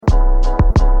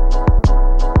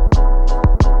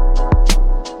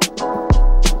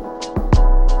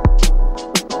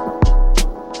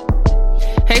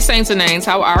Saints and names,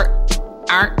 how art?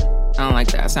 I don't like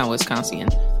that. I sound Wisconsin.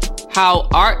 How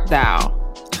art thou?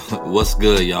 What's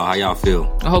good, y'all? How y'all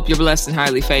feel? I hope you're blessed and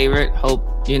highly favored. Hope,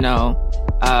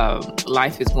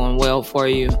 life is going well for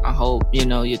you. I hope,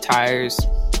 your tires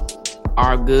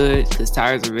are good, because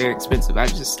tires are very expensive. I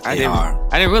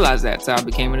didn't realize that till I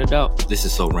became an adult. This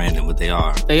is so random, but they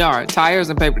are. They are. Tires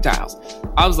and paper towels.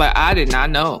 I was like, I did not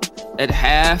know that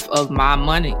half of my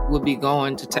money would be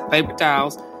going to paper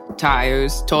towels,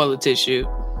 tires, toilet tissue,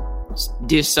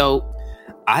 dish soap.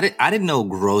 I didn't know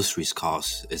groceries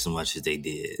cost as much as they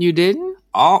did. You didn't?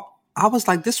 I was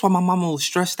like, this is why my mama was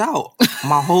stressed out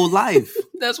my whole life.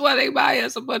 That's why they buy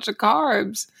us a bunch of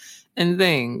carbs and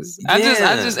things. Yeah.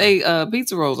 I just ate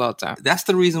pizza rolls all the time. That's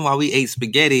the reason why we ate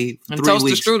spaghetti and 3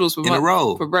 weeks strudels in a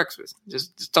row for breakfast.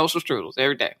 Just toaster strudels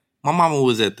every day. My mama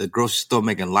was at the grocery store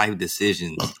making life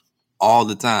decisions all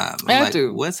the time. I'm like,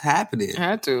 what's happening? I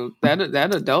had to.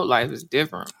 That adult life is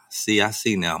different. I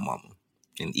see now, mama.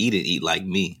 And eat like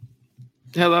me.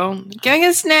 Hello? Can I get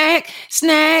a snack?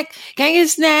 Snack? Can I get a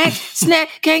snack? Snack?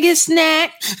 Can I get a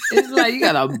snack? It's like you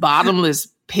got a bottomless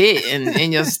pit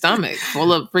in your stomach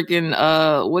full of freaking,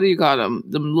 what do you call them?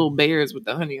 Them little bears with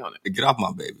the honey on it. Get off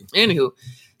my baby. Anywho,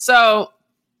 so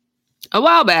a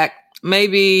while back,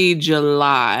 maybe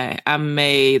July, I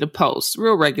made a post,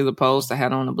 real regular post. I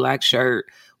had on a black shirt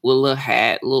with a little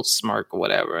hat, a little smirk or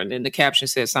whatever. And then the caption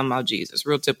said something about Jesus,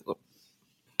 real typical.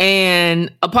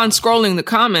 And upon scrolling the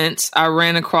comments, I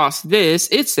ran across this.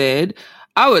 It said,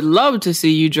 I would love to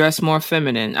see you dress more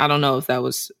feminine. I don't know if that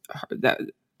was her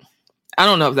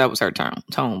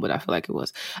tone, but I feel like it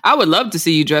was. I would love to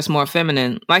see you dress more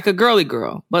feminine, like a girly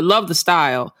girl, but love the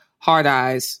style. Hard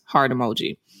eyes, heart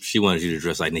emoji. She wanted you to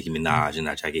dress like Nicki Minaj and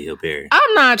not Jackie Hill Perry.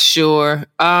 I'm not sure.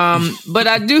 But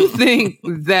I do think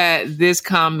that this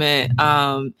comment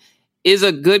is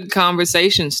a good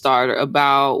conversation starter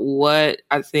about what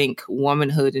I think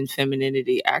womanhood and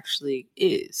femininity actually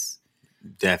is.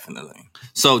 Definitely.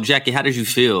 So, Jackie, how did you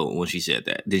feel when she said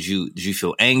that? Did you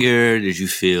feel anger? Did you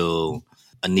feel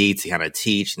a need to kind of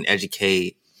teach and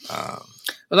educate?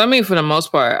 Well, I mean, for the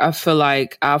most part, I feel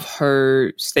like I've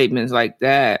heard statements like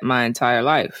that my entire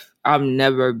life. I've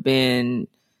never been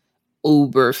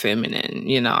uber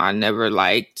feminine. I never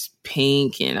liked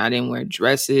pink, and I didn't wear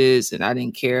dresses, and I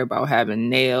didn't care about having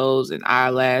nails and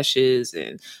eyelashes,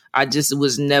 and I just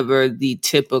was never the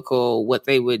typical what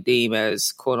they would deem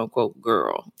as quote unquote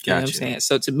girl. You know what I'm saying?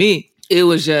 So to me, it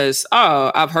was just,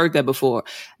 I've heard that before.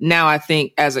 Now I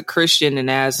think as a Christian and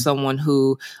as someone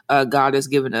who God has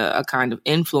given a kind of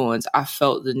influence, I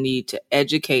felt the need to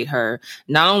educate her,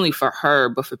 not only for her,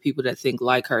 but for people that think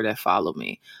like her that follow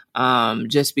me.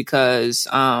 Just because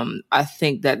I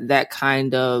think that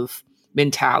kind of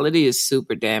mentality is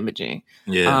super damaging.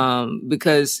 Yeah.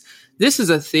 Because this is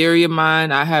a theory of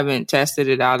mine. I haven't tested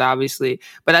it out, obviously,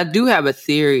 but I do have a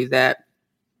theory that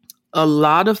a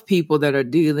lot of people that are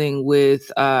dealing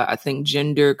with, I think,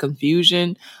 gender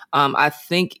confusion, I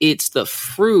think it's the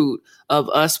fruit of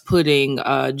us putting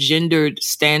gendered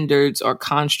standards or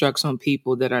constructs on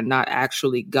people that are not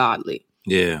actually godly.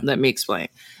 Yeah. Let me explain.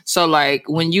 So like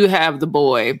when you have the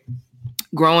boy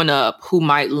growing up who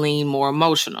might lean more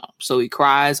emotional, so he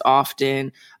cries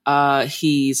often.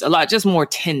 He's a lot just more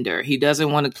tender. He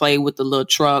doesn't want to play with the little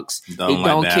trucks. He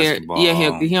don't care.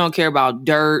 Yeah, he don't care about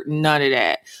dirt, none of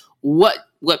that. What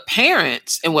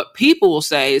parents and what people will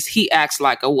say is he acts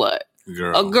like a what?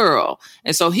 A girl.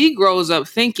 And so he grows up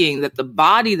thinking that the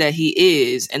body that he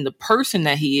is and the person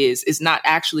that he is not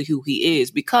actually who he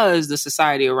is, because the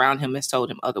society around him has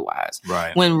told him otherwise.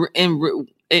 Right. When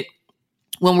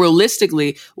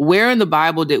realistically, where in the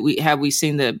Bible have we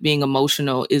seen that being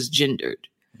emotional is gendered?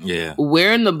 Yeah.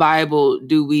 Where in the Bible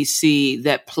do we see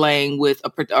that playing with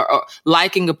or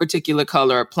liking a particular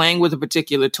color, or playing with a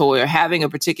particular toy, or having a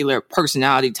particular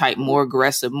personality type, more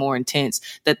aggressive, more intense,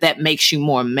 that makes you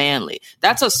more manly?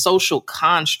 That's a social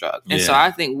construct. And so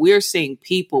I think we're seeing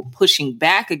people pushing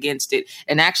back against it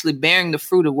and actually bearing the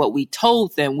fruit of what we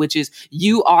told them, which is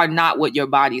you are not what your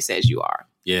body says you are.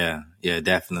 Yeah,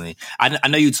 definitely. I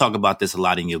know you talk about this a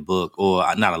lot in your book, or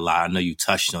not a lot. I know you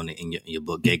touched on it in your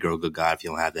book, Gay Girl, Good God. If you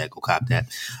don't have that, go cop that.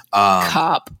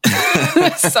 Cop.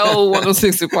 So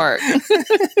 106 apart.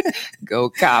 Go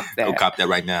cop that. Go cop that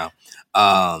right now.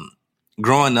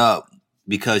 Growing up,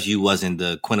 because you wasn't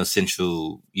the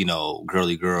quintessential,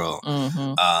 girly girl,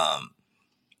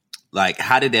 like,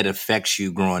 how did that affect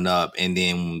you growing up? And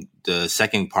then the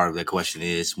second part of that question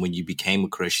is, when you became a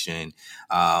Christian,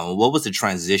 what was the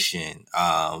transition,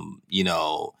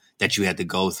 that you had to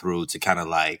go through to kind of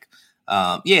like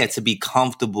to be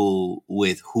comfortable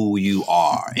with who you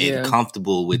are and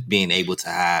comfortable with being able to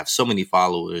have so many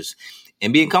followers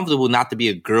and being comfortable not to be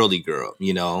a girly girl,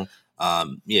 you know? I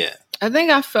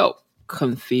think I felt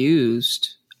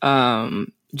confused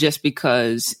just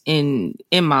because in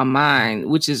my mind,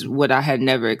 which is what I had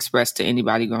never expressed to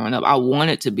anybody growing up, I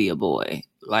wanted to be a boy.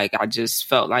 Like, I just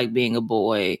felt like being a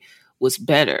boy was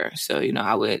better. So, you know,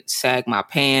 I would sag my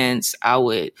pants. I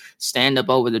would stand up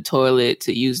over the toilet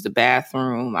to use the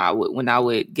bathroom. When I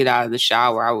would get out of the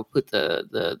shower, I would put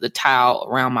the towel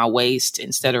around my waist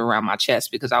instead of around my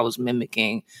chest because I was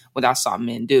mimicking what I saw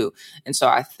men do. And so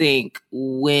I think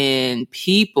when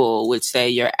people would say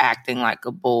you're acting like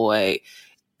a boy,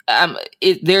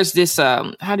 there's this,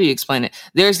 how do you explain it?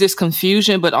 There's this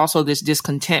confusion, but also this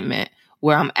discontentment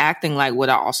where I'm acting like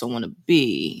what I also want to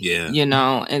be, you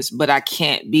know, but I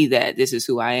can't be that. This is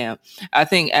who I am. I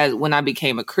think when I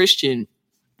became a Christian,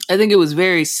 I think it was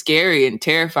very scary and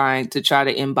terrifying to try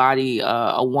to embody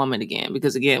a woman again.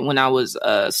 Because again, when I was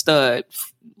a stud,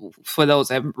 for those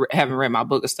that haven't read my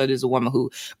book, a stud is a woman who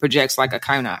projects like a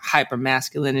kind of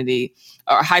hypermasculinity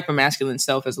or hypermasculine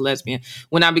self as a lesbian.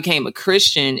 When I became a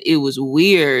Christian, it was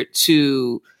weird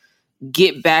to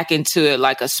get back into it,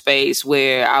 like a space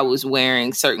where I was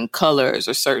wearing certain colors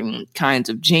or certain kinds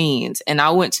of jeans. And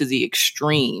I went to the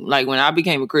extreme. Like when I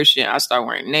became a Christian, I started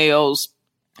wearing nails.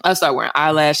 I started wearing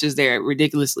eyelashes. They're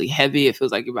ridiculously heavy. It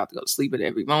feels like you're about to go to sleep at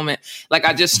every moment. Like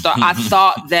I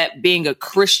thought that being a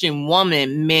Christian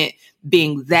woman meant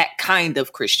being that kind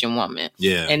of Christian woman.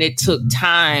 Yeah. And it took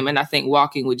time. And I think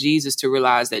walking with Jesus to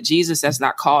realize that Jesus has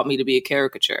not called me to be a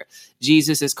caricature.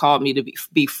 Jesus has called me to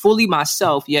be fully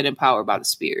myself, yet empowered by the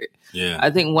Spirit. Yeah.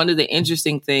 I think one of the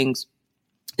interesting things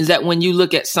is that when you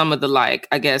look at some of the, like,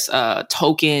 I guess,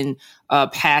 token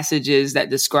passages that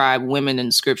describe women in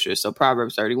the scriptures, so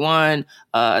Proverbs 31,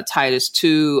 Titus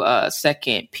 2,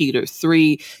 2 Peter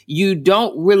 3, you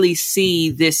don't really see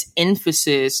this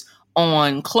emphasis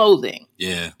on clothing.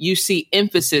 Yeah. You see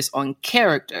emphasis on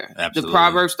character. Absolutely. The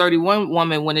Proverbs 31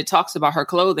 woman, when it talks about her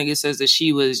clothing, it says that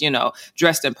she was, you know,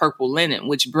 dressed in purple linen,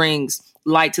 which brings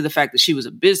light to the fact that she was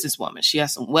a businesswoman. She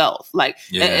has some wealth. Like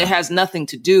it has nothing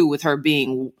to do with her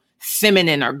being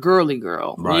feminine or girly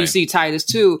girl. Right. When you see Titus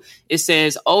 2, it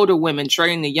says older women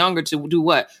train the younger to do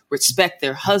what? Respect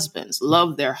their husbands,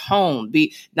 love their home,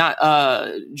 be not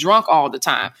drunk all the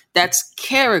time. That's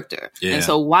character. Yeah. And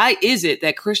so why is it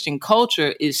that Christian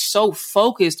culture is so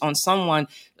focused on someone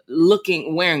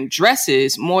wearing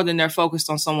dresses more than they're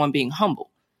focused on someone being humble?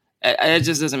 It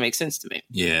just doesn't make sense to me.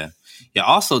 Yeah. Yeah.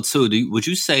 Also, too, would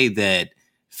you say that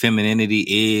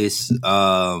femininity is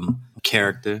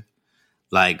character?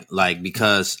 Like,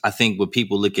 because I think when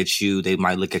people look at you, they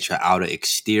might look at your outer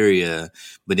exterior,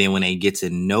 but then when they get to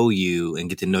know you and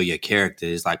get to know your character,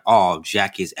 it's like, oh,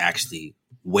 Jackie is actually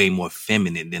way more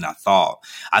feminine than I thought.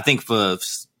 I think for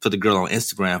the girl on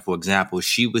Instagram, for example,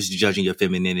 she was judging your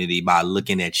femininity by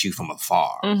looking at you from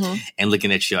afar and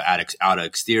looking at your outer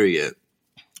exterior.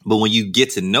 But when you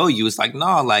get to know you, it's like,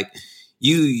 no, like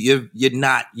you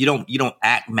don't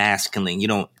act masculine. You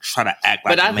don't try to act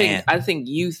like a man. I think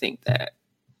you think that.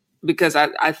 Because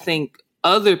I think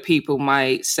other people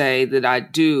might say that I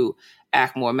do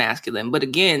act more masculine. But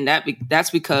again, that's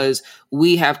because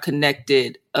we have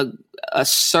connected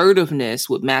assertiveness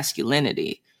with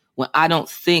masculinity, when I don't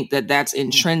think that that's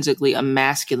intrinsically a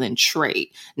masculine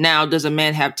trait. Now, does a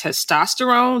man have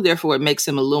testosterone? Therefore, it makes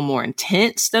him a little more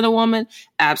intense than a woman?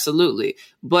 Absolutely.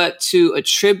 But to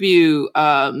attribute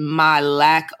my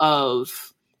lack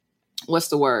of,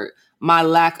 my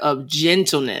lack of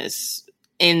gentleness,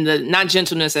 not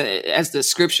gentleness as the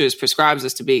scriptures prescribes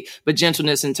us to be, but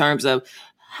gentleness in terms of,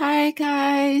 hi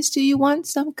guys, do you want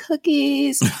some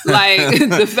cookies? Like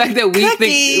the fact that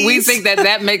we think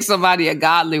that makes somebody a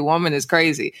godly woman is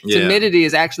crazy. Yeah. Timidity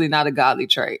is actually not a godly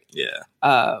trait.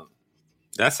 Yeah.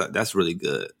 That's really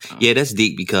good. Yeah, that's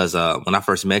deep because when I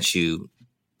first met you,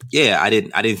 I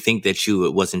didn't think that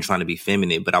you wasn't trying to be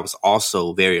feminine, but I was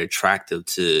also very attractive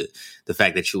to the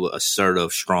fact that you were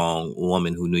assertive, strong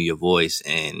woman who knew your voice.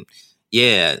 And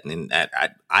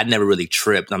I never really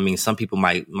tripped. I mean, some people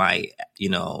might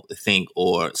think,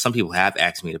 or some people have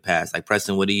asked me in the past, like,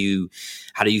 Preston,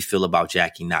 how do you feel about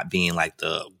Jackie not being like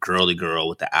the girly girl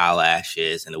with the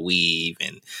eyelashes and the weave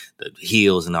and the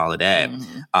heels and all of that?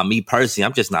 Mm-hmm. Me personally,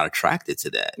 I'm just not attracted to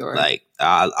that. Right. Like,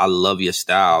 I love your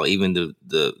style, even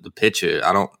the picture.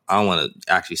 I don't want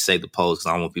to actually say the pose because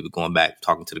I don't want people going back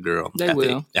talking to the girl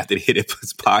after they hit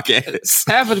this podcast.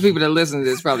 Half of the people that listen to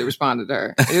this probably responded to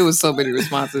her. It was so many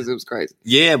responses, it was crazy.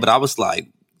 Yeah, but I was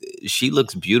like, she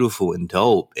looks beautiful and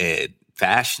dope and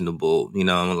fashionable. You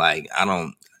know, like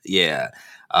Yeah.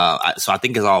 So I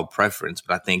think it's all preference,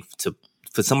 but I think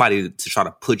for somebody to try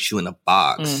to put you in a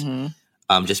box,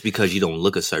 just because you don't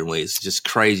look a certain way, it's just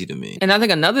crazy to me. And I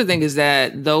think another thing is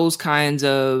that those kinds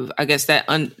of, I guess that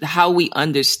how we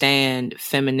understand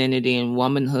femininity and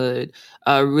womanhood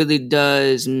really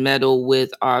does meddle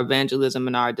with our evangelism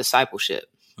and our discipleship.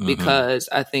 Because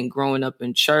I think growing up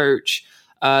in church,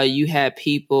 you had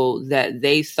people that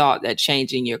they thought that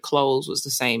changing your clothes was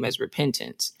the same as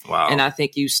repentance. Wow. And I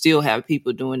think you still have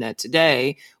people doing that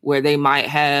today, where they might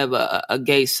have a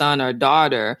gay son or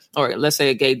daughter, or let's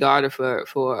say a gay daughter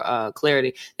for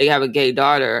clarity. They have a gay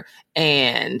daughter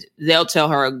and they'll tell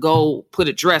her, go put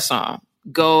a dress on,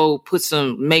 go put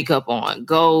some makeup on,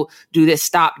 go do this,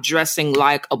 stop dressing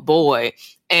like a boy.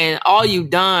 And all you've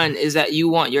done is that you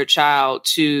want your child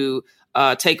to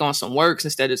take on some works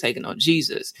instead of taking on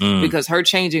Jesus, because her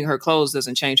changing her clothes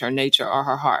doesn't change her nature or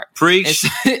her heart. Preach.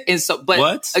 But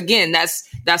what? Again, that's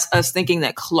us thinking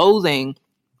that clothing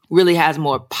really has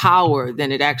more power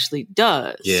than it actually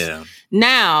does. Yeah.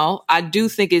 Now, I do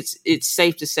think it's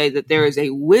safe to say that there is a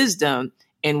wisdom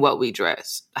in what we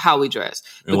dress, how we dress.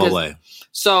 In what way?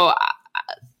 So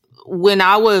when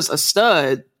I was a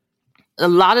stud, a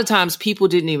lot of times people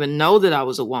didn't even know that I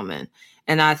was a woman.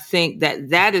 And I think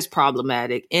that is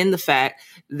problematic in the fact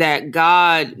that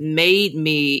God made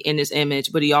me in his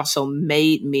image, but he also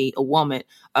made me a woman.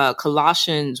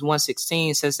 Colossians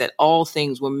 1:16 says that all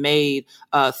things were made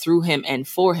through him and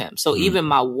for him. So even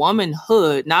my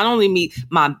womanhood, not only me,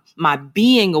 my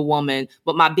being a woman,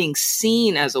 but my being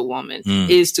seen as a woman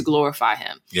is to glorify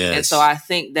him. Yes. And so I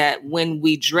think that when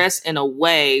we dress in a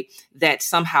way that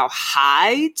somehow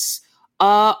hides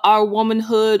our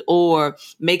womanhood or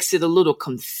makes it a little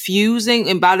confusing.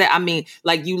 And by that, I mean,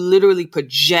 like you literally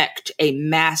project a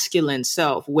masculine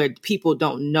self where people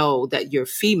don't know that you're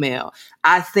female.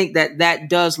 I think that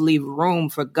does leave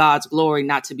room for God's glory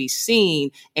not to be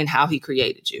seen in how he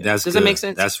created you. Does that make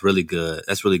sense? That's really good.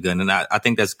 That's really good. And I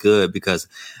think that's good because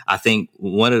I think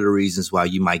one of the reasons why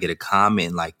you might get a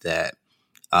comment like that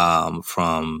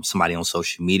from somebody on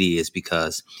social media is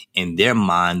because in their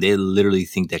mind, they literally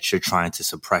think that you're trying to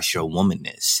suppress your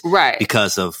womanness. Right.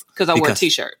 Because I wear a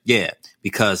t-shirt. Yeah.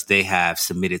 Because they have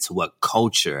submitted to what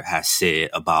culture has said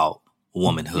about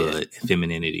womanhood and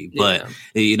femininity. But,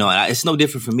 it's no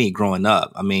different for me growing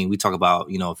up. I mean, we talk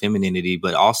about, femininity,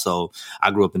 but also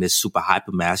I grew up in this super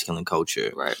hyper masculine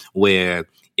culture where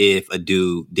if a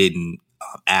dude didn't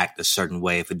act a certain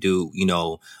way, if a dude,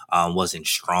 wasn't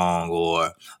strong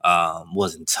or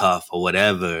wasn't tough or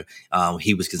whatever,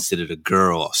 he was considered a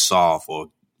girl or soft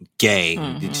or gay,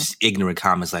 just ignorant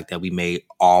comments like that we made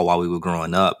all while we were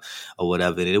growing up or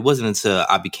whatever. And it wasn't until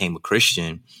I became a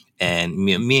Christian, and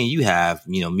me and you have,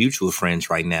 mutual friends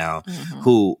right now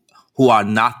who are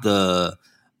not the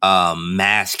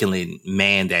masculine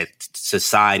man that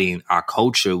society and our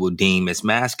culture will deem as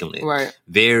masculine. Right.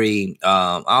 Very,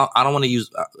 I don't want to use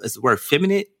is the word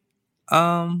feminine.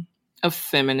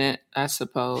 Effeminate, I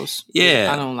suppose.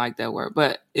 Yeah. I don't like that word,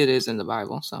 but it is in the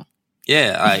Bible. So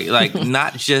yeah, like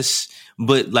not just,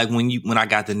 but like when I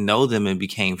got to know them and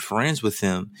became friends with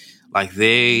them, like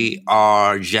they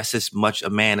are just as much a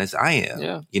man as I am.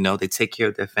 Yeah. They take care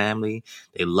of their family.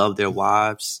 They love their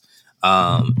wives.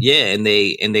 And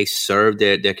they serve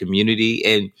their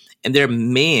community and they're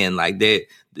men. Like the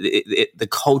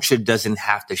culture doesn't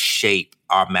have to shape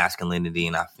our masculinity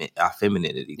and our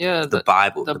femininity. Yeah, the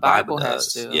Bible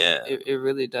has does. to. Yeah, it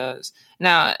really does.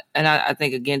 Now, and I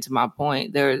think again to my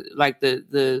point, there like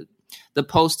the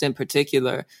post in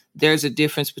particular. There's a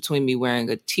difference between me wearing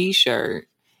a t-shirt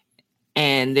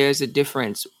and there's a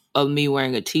difference of me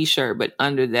wearing a t-shirt, but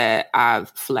under that I've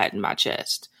flattened my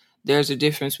chest. There's a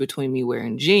difference between me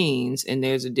wearing jeans and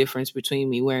there's a difference between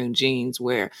me wearing jeans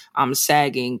where I'm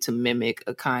sagging to mimic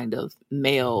a kind of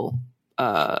male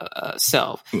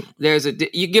self.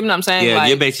 You get what I'm saying? Yeah, like,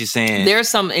 you're basically saying there's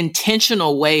some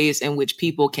intentional ways in which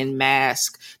people can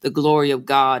mask the glory of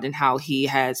God and how he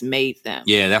has made them.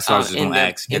 Yeah, that's what I was just going to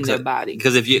ask. In their body.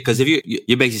 Because if you're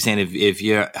basically saying if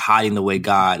you're hiding the way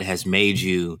God has made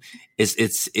you,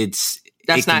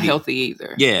 that's not healthy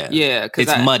either. Yeah. Yeah.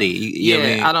 It's muddy. You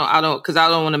know what I mean? Because I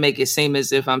don't want to make it seem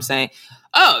as if I'm saying,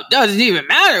 oh, it doesn't even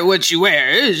matter what you wear.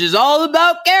 It's just all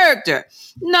about character.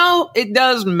 No, it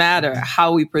does matter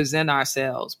how we present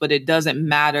ourselves, but it doesn't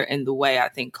matter in the way I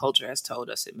think culture has told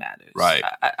us it matters. Right.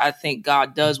 I think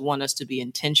God does want us to be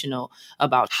intentional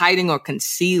about hiding or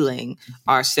concealing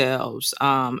ourselves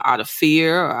out of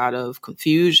fear or out of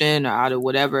confusion or out of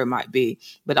whatever it might be.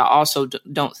 But I also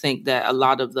don't think that a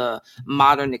lot of the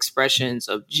modern expressions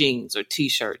of jeans or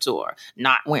t-shirts or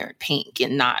not wearing pink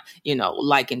and not,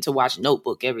 liking to watch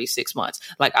notebook every 6 months.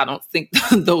 Like, I don't think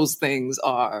those things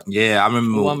are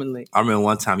womanly. I remember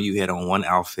one time you had on one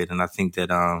outfit, and I think that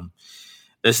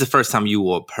this is the first time you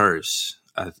wore a purse.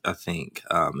 I think,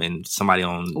 and somebody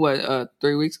on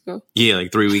 3 weeks ago. Yeah,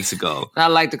 like 3 weeks ago. I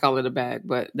like to call it a bag,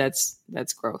 but that's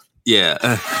growth. Yeah,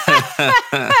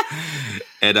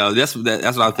 and that's what I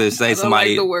was going to say. Somebody,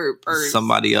 like the word purse.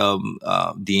 Somebody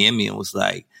DM me and was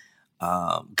like,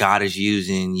 "God is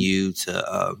using you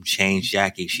to change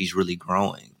Jackie. She's really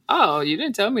growing." Oh, you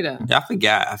didn't tell me that. Yeah,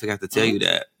 I forgot to tell you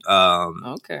that.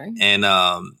 Okay, and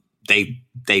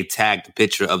they tagged the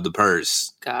picture of the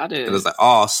purse. Got it. It was like,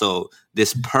 oh, so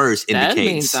this purse indicates that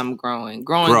means I'm growing.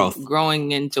 Growth.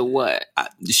 Growing into what?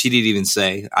 She didn't even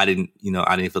say. I didn't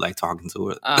feel like talking to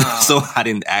her, so I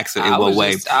didn't ask her in what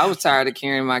way. I was tired of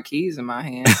carrying my keys in my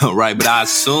hand. Right, but I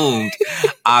assumed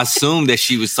that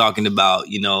she was talking about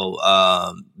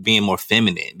being more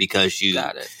feminine because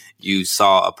you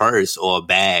saw a purse or a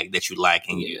bag that you like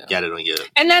and you got it on your.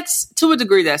 And that's, to a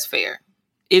degree, that's fair.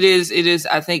 It is.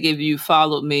 I think if you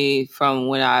followed me from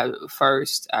when I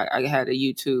had a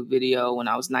YouTube video when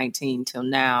I was 19 till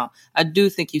now, I do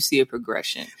think you see a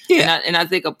progression. Yeah. And I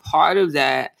think a part of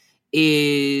that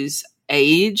is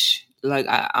age. Like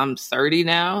I'm 30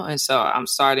 now. And so I'm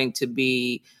starting to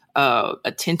be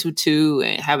attentive to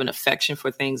and have an affection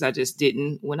for things I just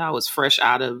didn't when I was fresh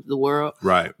out of the world.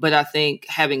 Right. But I think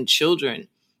having children,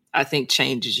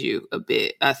 changes you a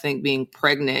bit. I think being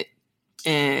pregnant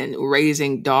and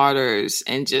raising daughters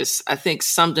and just, I think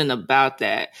something about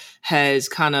that has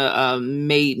kind of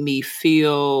made me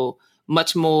feel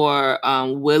much more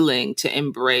willing to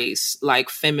embrace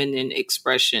like feminine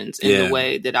expressions in the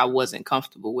way that I wasn't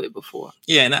comfortable with before.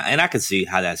 Yeah, and I can see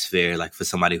how that's fair. Like for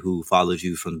somebody who follows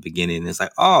you from the beginning, it's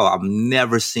like, oh, I've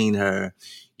never seen her,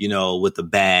 with a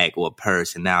bag or a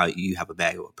purse, and now you have a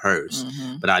bag or a purse.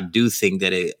 Mm-hmm. But I do think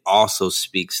that it also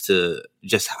speaks to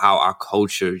just how our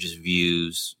culture just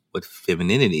views what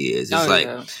femininity is.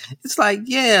 It's like,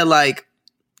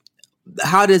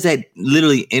 how does that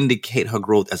literally indicate her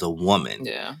growth as a woman?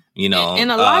 Yeah.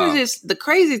 And a lot of this, the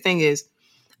crazy thing is,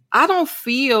 I don't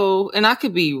feel, and I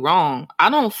could be wrong,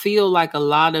 I don't feel like a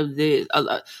lot of this,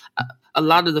 a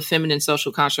lot of the feminine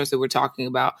social constructs that we're talking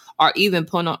about are even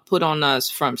put on us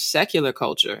from secular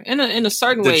culture. In a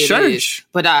certain way, church. It is.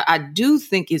 But I do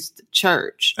think it's the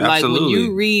church. Absolutely. Like when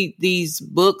you read these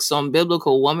books on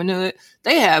biblical womanhood,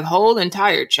 they have whole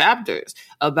entire chapters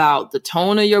about the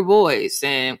tone of your voice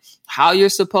and how you're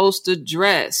supposed to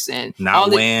dress and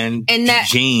not wearing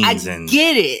jeans. I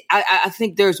get it. I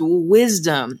think there's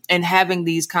wisdom in having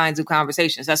these kinds of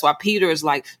conversations. That's why Peter is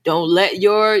like, don't let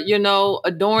your,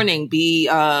 adorning be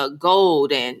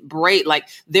gold and braid. Like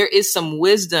there is some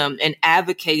wisdom in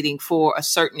advocating for a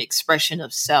certain expression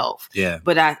of self. Yeah.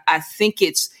 But I think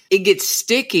it gets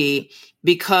sticky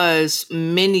because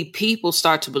many people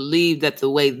start to believe that the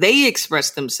way they express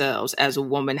themselves as a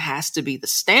woman has to be the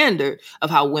standard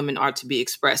of how women are to be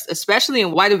expressed, especially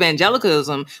in white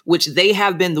evangelicalism, which they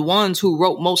have been the ones who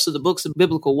wrote most of the books of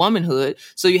biblical womanhood.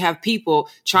 So you have people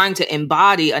trying to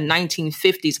embody a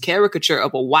 1950s caricature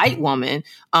of a white woman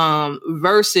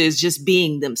versus just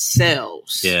being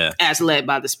themselves as led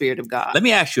by the Spirit of God. Let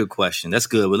me ask you a question. That's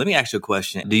good. But let me ask you a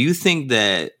question. Do you think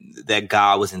that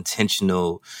God was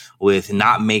intentional with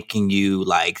not making you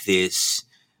like this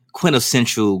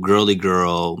quintessential girly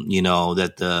girl,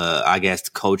 that the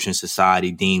culture and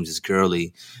society deems as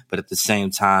girly, but at the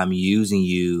same time using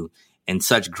you in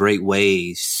such great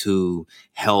ways to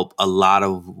help a lot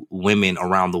of women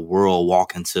around the world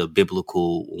walk into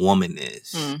biblical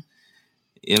womanness? Mm.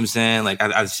 You know what I'm saying? Like,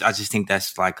 I just think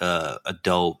that's like a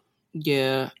dope.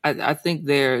 Yeah, I think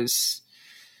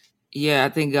I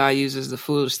think God uses the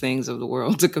foolish things of the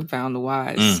world to confound the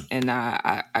wise. Mm. And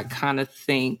I kind of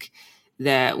think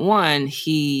that, one,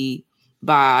 he,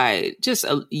 by just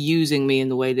using me in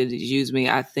the way that he's used me,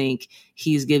 I think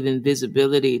he's given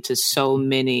visibility to so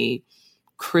many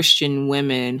Christian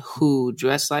women who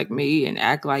dress like me and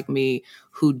act like me,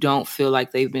 who don't feel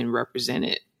like they've been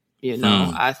represented.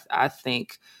 I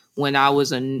think when I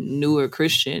was a newer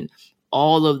Christian,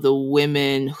 all of the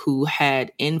women who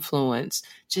had influence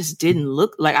just didn't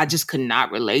look like, I just could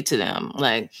not relate to them.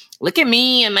 Like, look at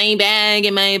me and my bag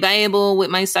and my Bible with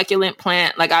my succulent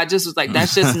plant. Like, I just was like,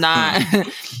 that's just not,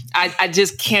 I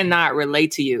just cannot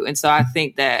relate to you. And so I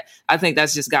think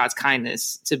that's just God's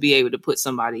kindness to be able to put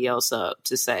somebody else up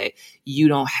to say, you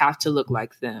don't have to look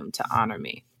like them to honor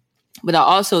me. But I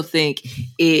also think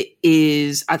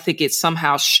it's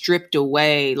somehow stripped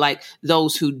away, like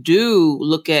those who do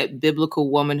look at biblical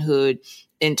womanhood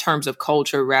in terms of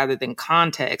culture rather than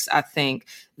context. I think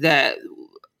that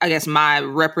I guess my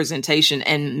representation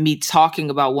and me talking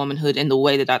about womanhood in the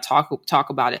way that I talk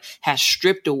about it has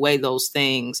stripped away those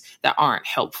things that aren't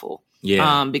helpful.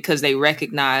 Yeah. Because they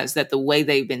recognize that the way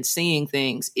they've been seeing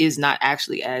things is not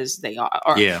actually as they are,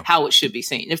 or how it should be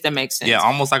seen, if that makes sense. Yeah,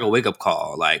 almost like a wake-up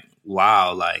call. Like,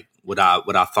 wow, like what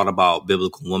I thought about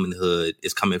biblical womanhood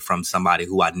is coming from somebody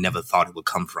who I never thought it would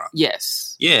come from.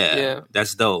 Yes. Yeah.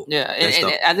 That's dope. Yeah.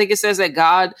 And I think it says that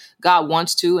God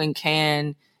wants to and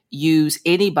can use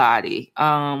anybody,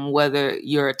 whether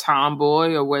you're a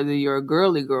tomboy or whether you're a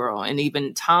girly girl, and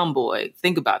even tomboy.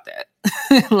 Think about that.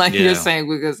 You're saying,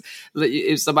 because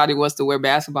if somebody wants to wear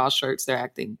basketball shirts, they're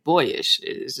acting boyish.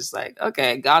 It's just like,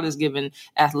 okay, God has given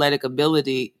athletic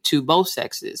ability to both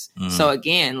sexes. So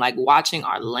again, like watching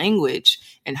our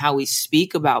language and how we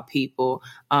speak about people,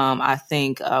 I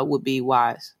think would be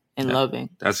wise and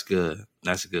loving. That's good.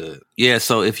 That's good. Yeah.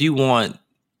 So if you want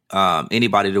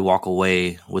anybody to walk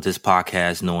away with this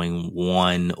podcast knowing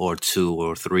one or two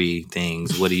or three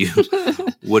things, what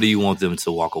do you want them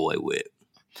to walk away with?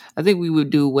 I think we would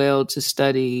do well to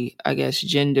study, I guess,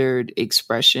 gendered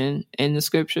expression in the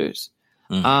scriptures.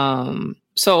 So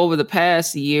over the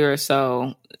past year or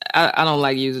so, I don't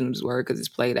like using this word because it's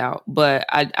played out, but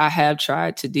I have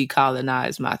tried to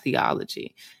decolonize my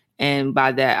theology. And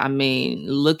by that, I mean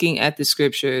looking at the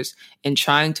scriptures and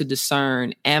trying to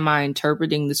discern, am I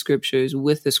interpreting the scriptures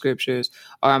with the scriptures,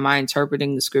 or am I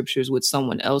interpreting the scriptures with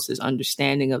someone else's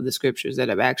understanding of the scriptures that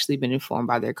have actually been informed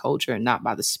by their culture and not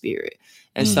by the spirit?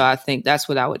 And so I think that's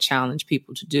what I would challenge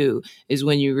people to do, is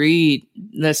when you read,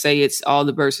 let's say it's all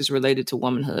the verses related to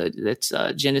womanhood. That's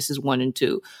Genesis 1 and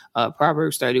 2,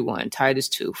 Proverbs 31, Titus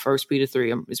 2, 1 Peter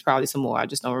 3. It's probably some more. I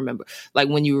just don't remember. Like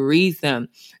when you read them,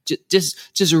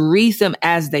 just read them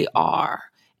as they are,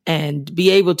 and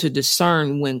be able to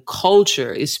discern when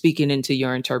culture is speaking into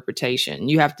your interpretation.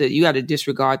 You got to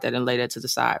disregard that and lay that to the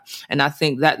side. And I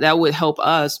think that would help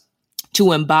us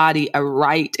to embody a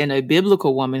right in a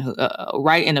biblical womanhood,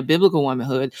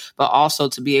 but also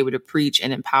to be able to preach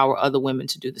and empower other women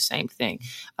to do the same thing.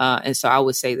 And so I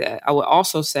would say that. I would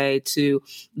also say to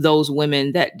those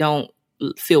women that don't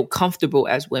feel comfortable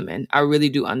as women, I really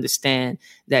do understand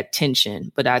that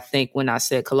tension. But I think when I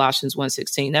said Colossians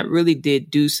 1:16, that really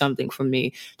did do something for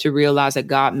me to realize that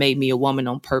God made me a woman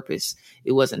on purpose.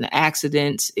 It wasn't an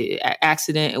accident.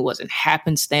 It wasn't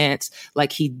happenstance.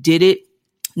 Like he did it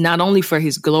not only for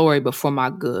his glory, but for my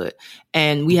good.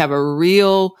 And we have a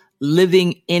real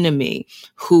living enemy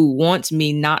who wants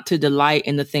me not to delight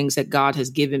in the things that God has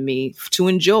given me to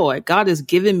enjoy. God has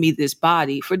given me this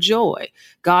body for joy.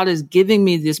 God is giving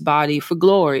me this body for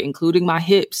glory, including my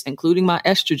hips, including my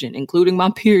estrogen, including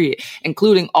my period,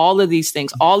 including all of these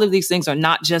things. All of these things are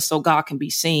not just so God can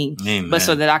be seen, but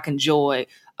so that I can enjoy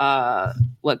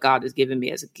what God has given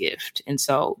me as a gift. And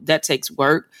so that takes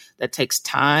work, that takes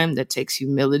time, that takes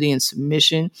humility and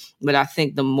submission. But I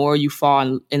think the more you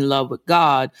fall in love with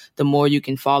God, the more you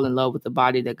can fall in love with the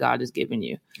body that God has given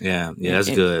you. Yeah, that's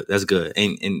good. That's good.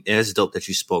 And it's dope that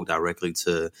you spoke directly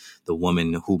to the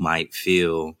woman who might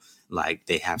feel like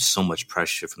they have so much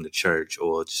pressure from the church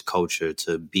or just culture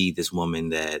to be this woman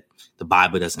that the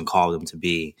Bible doesn't call them to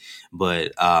be.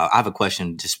 But I have a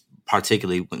question, just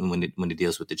particularly when it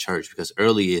deals with the church, because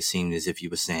earlier it seemed as if you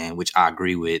were saying, which I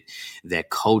agree with, that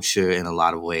culture in a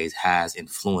lot of ways has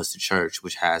influenced the church,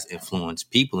 which has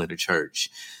influenced people in the church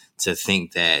to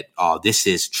think that, oh, this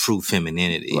is true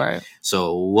femininity. Right.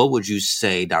 So what would you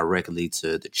say directly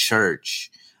to the church?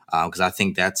 Because I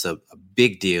think that's a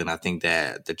big deal. And I think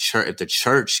that if the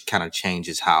church kind of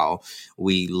changes how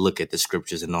we look at the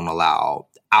scriptures and don't allow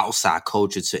outside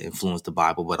culture to influence the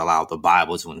Bible, but allow the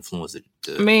Bible to influence the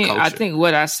culture. I think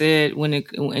what I said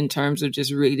in terms of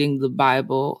just reading the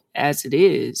Bible as it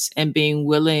is and being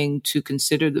willing to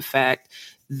consider the fact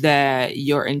that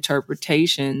your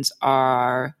interpretations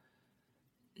are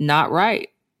not right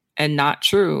and not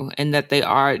true, and that they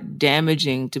are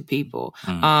damaging to people.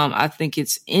 I think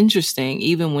it's interesting,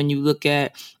 even when you look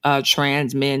at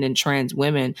trans men and trans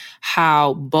women,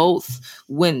 how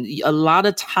when a lot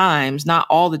of times, not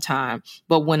all the time,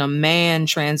 but when a man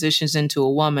transitions into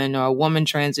a woman or a woman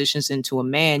transitions into a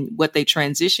man, what they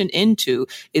transition into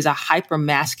is a hyper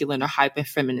masculine or hyper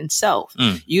feminine self.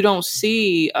 You don't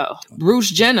see Bruce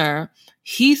Jenner.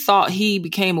 He thought he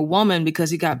became a woman because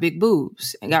he got big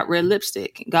boobs and got red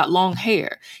lipstick and got long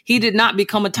hair. He did not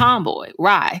become a tomboy.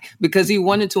 Why? Because he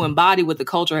wanted to embody what the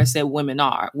culture has said women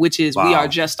are, which is we are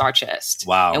just our chest.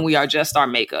 And we are just our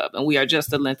makeup, and we are just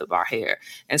the length of our hair.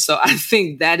 And so I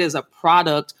think that is a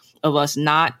product of us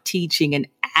not teaching an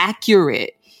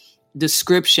accurate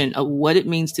description of what it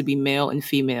means to be male and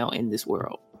female in this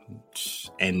world.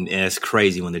 And it's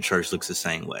crazy when the church looks the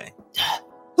same way.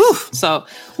 So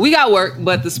we got work,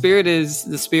 but the Spirit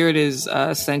is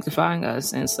sanctifying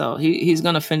us, and so he's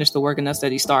going to finish the work in us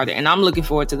that he started. And I'm looking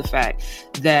forward to the fact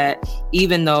that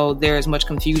even though there is much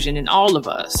confusion in all of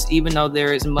us, even though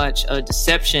there is much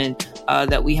deception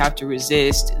that we have to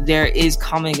resist, there is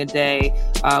coming a day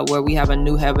where we have a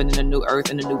new heaven and a new earth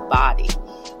and a new body,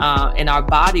 and our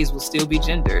bodies will still be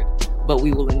gendered, but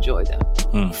we will enjoy them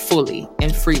fully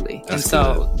and freely. That's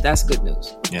That's good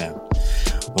news. Yeah.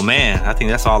 Well, man, I think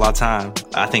that's all our time.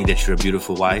 I think that you're a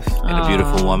beautiful wife and a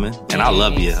beautiful woman. And I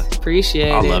love you. Appreciate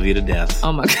it. I love you to death.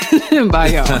 Oh, my God. Bye,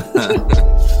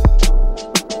 y'all.